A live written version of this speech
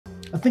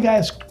I think I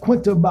asked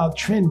Quinta about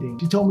trending.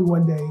 She told me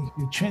one day,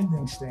 "You're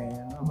trending,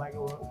 Stan." I'm like,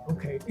 well,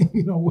 okay,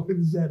 what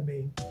does that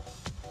mean?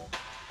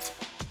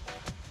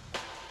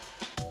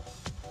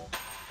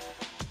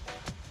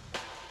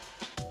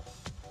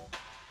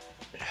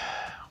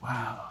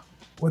 Wow.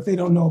 What they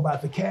don't know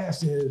about the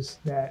cast is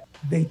that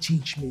they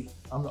teach me.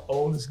 I'm the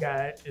oldest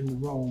guy in the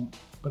room,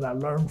 but I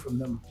learn from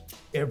them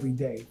every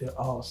day. They're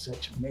all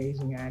such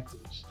amazing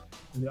actors,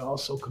 and they're all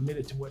so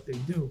committed to what they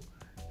do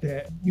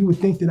that you would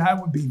think that I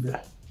would be the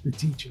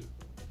teacher.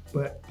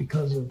 But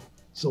because of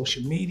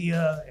social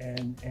media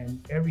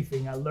and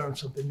everything, I learn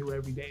something new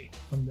every day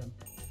from them.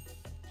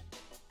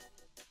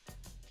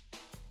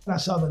 I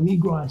saw the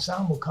Negro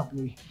Ensemble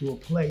Company do a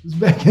play. It was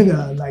back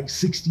in like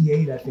 68,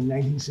 I think,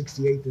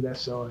 1968 that I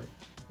saw it.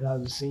 And I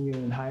was a senior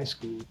in high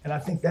school. And I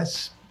think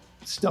that's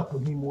stuck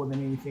with me more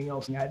than anything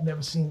else. And I'd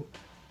never seen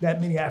that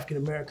many African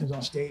Americans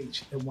on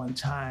stage at one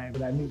time,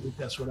 but I knew that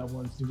that's what I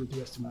wanted to do with the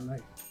rest of my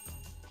life.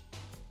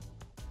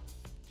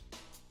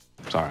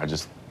 Sorry,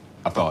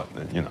 I thought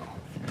that,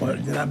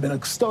 What, that I've been a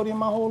custodian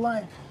my whole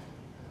life?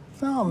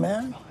 No,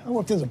 man. I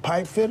worked as a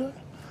pipe fitter,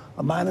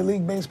 a minor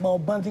league baseball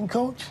bunting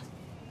coach,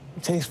 a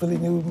tastefully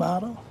nude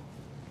model,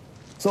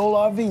 sold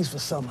RVs for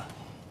summer.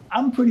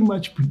 I'm pretty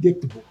much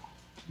predictable,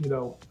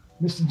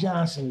 Mr.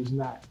 Johnson is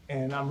not,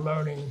 and I'm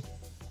learning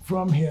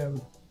from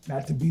him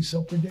not to be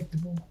so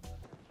predictable.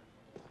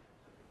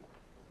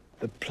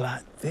 The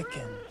plot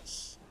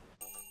thickens.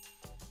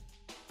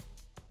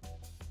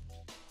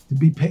 To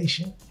be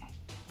patient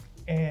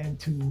and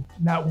to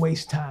not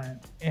waste time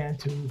and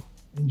to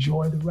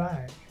enjoy the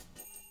ride.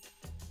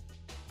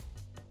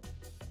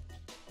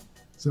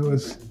 So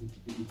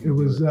it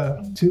was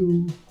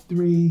 2,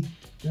 3,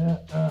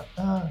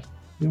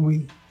 then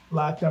we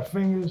locked our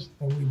fingers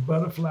and we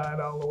butterflied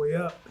all the way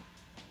up.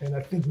 And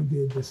I think we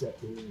did this at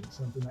the end,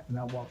 something like, and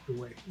I walked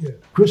away. Yeah,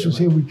 Chris was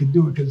here, we could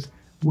do it because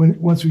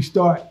once we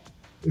start,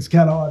 it's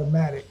kind of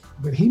automatic,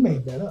 but he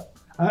made that up.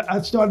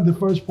 I started the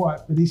first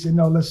part, but he said,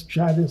 no, let's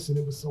try this, and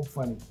it was so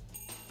funny.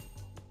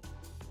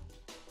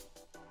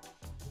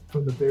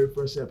 From the very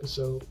first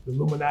episode, the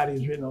Illuminati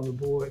is written on the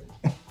board,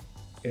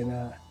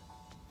 and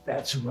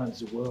that's who runs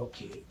the world,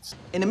 kids.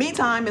 In the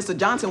meantime, Mr.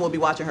 Johnson will be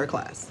watching her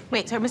class.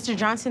 Wait, so Mr.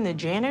 Johnson the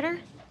janitor?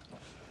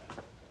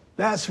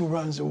 That's who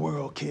runs the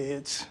world,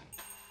 kids.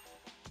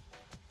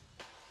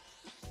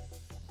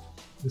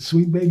 The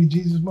sweet baby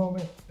Jesus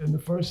moment in the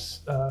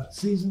first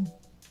season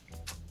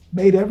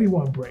made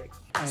everyone break.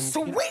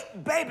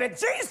 Sweet baby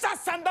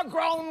Jesus and the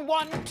grown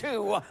one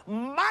too.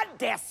 My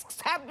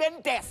desks have been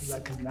desks. I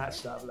could not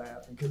stop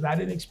laughing because I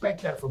didn't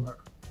expect that from her.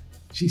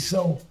 She's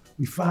so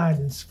refined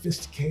and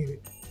sophisticated.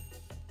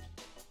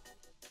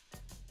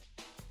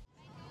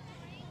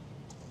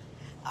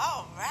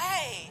 All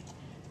right.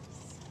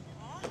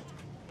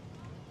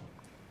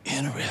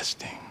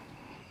 Interesting.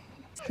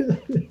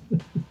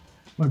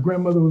 My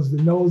grandmother was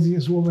the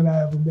nosiest woman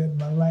I ever met in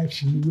my life.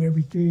 She knew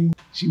everything.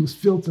 She was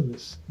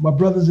filterless. My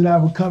brothers and I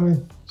were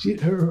coming.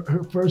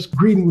 Her first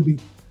greeting would be,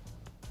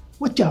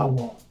 "What y'all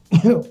want?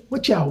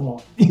 What y'all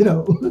want?"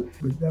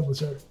 But that was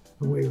her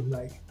way of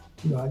like,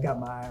 I got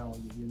my eye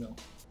on you.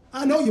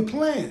 I know your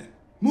plan.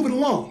 Move it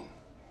along.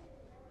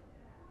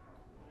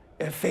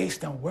 That face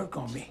don't work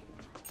on me.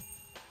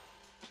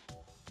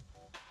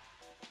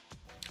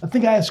 I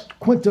think I asked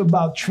Quinta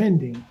about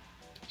trending.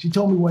 She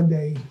told me one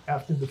day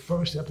after the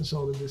first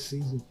episode of this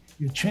season,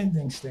 "You're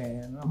trending,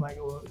 Stan." I'm like,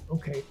 well,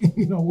 okay,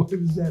 what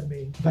does that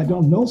mean? If I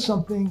don't know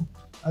something,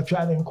 I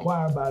try to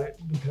inquire about it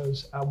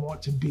because I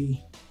want to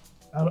be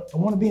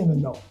in the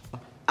know.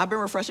 I've been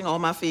refreshing all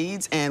my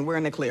feeds, and we're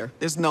in the clear.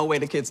 There's no way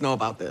the kids know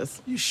about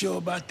this. You sure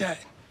about that?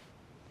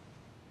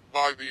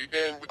 By the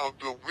end of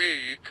the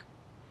week,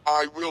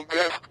 I will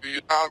desk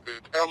the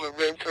ABBOTT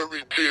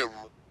Elementary gym.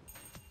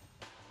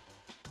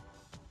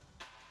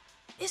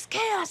 It's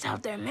chaos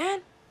out there,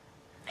 man.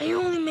 And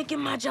you're only making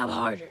my job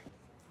harder.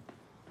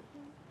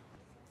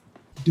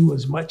 Do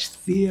as much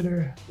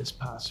theater as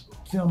possible.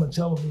 Film and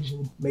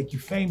television make you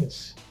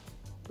famous,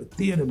 but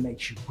theater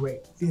makes you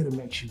great. Theater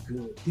makes you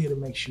good. Theater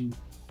makes you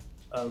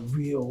a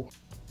real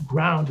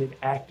grounded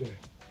actor.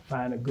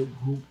 Find a good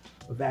group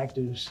of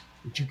actors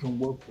that you can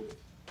work with,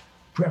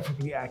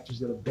 preferably actors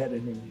that are better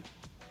than you,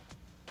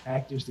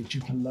 actors that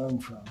you can learn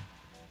from.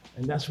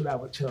 And that's what I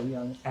would tell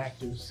young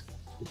actors,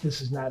 that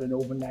this is not an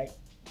overnight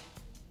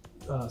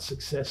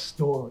success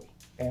story,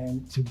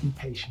 and to be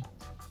patient.